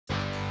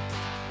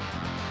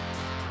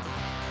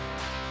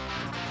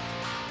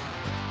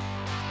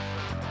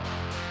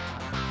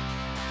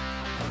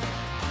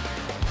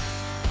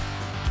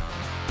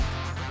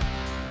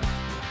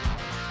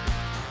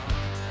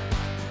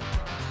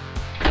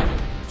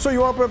So you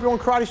want to open up your own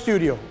karate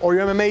studio or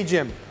your MMA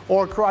gym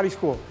or karate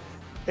school.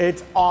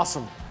 It's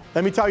awesome.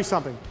 Let me tell you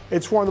something.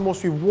 It's one of the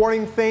most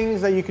rewarding things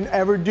that you can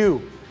ever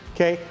do,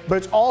 okay? But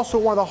it's also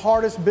one of the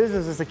hardest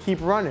businesses to keep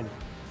running.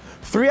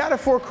 3 out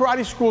of 4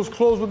 karate schools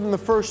close within the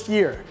first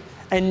year,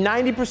 and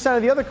 90%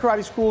 of the other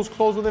karate schools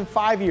close within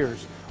 5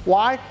 years.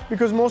 Why?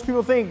 Because most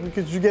people think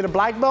because you get a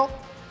black belt,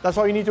 that's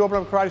all you need to open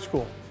up a karate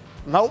school.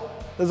 Nope,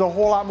 there's a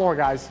whole lot more,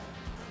 guys.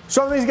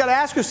 Some of the things you gotta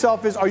ask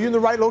yourself is, are you in the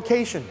right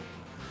location?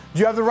 Do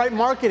you have the right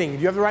marketing? Do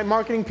you have the right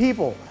marketing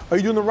people? Are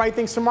you doing the right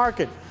things to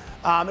market?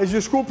 Is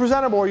your school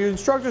presentable? Are your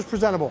instructors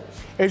presentable?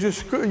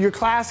 Is your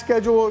class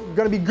schedule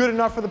going to be good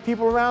enough for the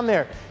people around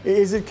there?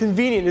 Is it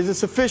convenient? Is it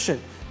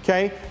sufficient?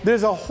 Okay?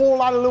 There's a whole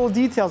lot of little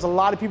details a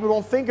lot of people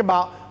don't think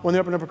about when they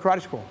open up a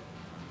karate school.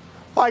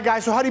 All right,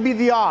 guys, so how do you beat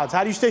the odds?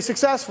 How do you stay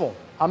successful?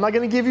 I'm not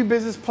going to give you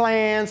business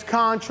plans,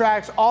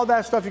 contracts, all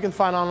that stuff you can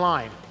find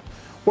online.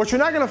 What you're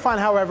not going to find,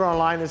 however,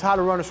 online is how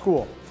to run a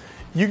school.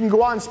 You can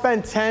go out and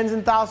spend tens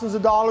and thousands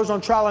of dollars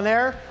on trial and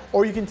error,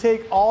 or you can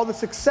take all the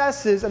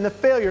successes and the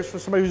failures for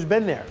somebody who's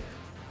been there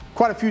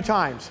quite a few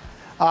times.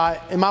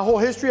 In my whole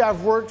history,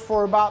 I've worked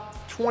for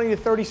about 20 to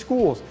 30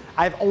 schools.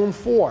 I've owned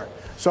 4.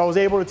 So I was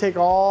able to take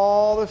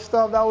all the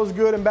stuff that was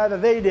good and bad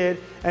that they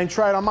did and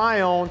try it on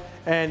my own,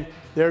 and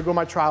there go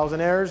my trials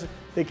and errors.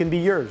 They can be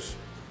yours.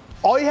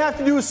 All you have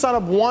to do is sign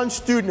up 1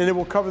 student and it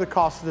will cover the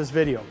cost of this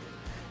video.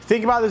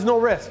 Think about it, there's no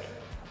risk.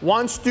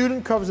 1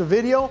 student covers a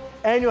video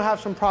and you'll have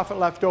some profit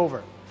left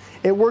over.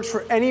 It works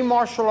for any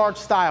martial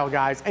arts style,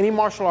 guys, any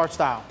martial arts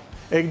style.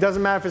 It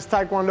doesn't matter if it's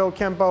Taekwondo,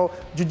 Kempo,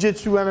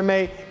 Jiu-Jitsu,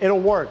 MMA,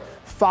 it'll work.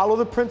 Follow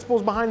the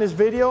principles behind this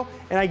video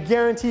and I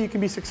guarantee you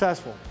can be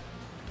successful.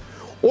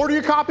 Order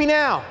your copy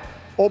now.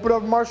 Open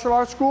up a martial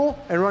arts school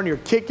and run your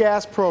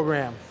kick-ass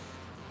program.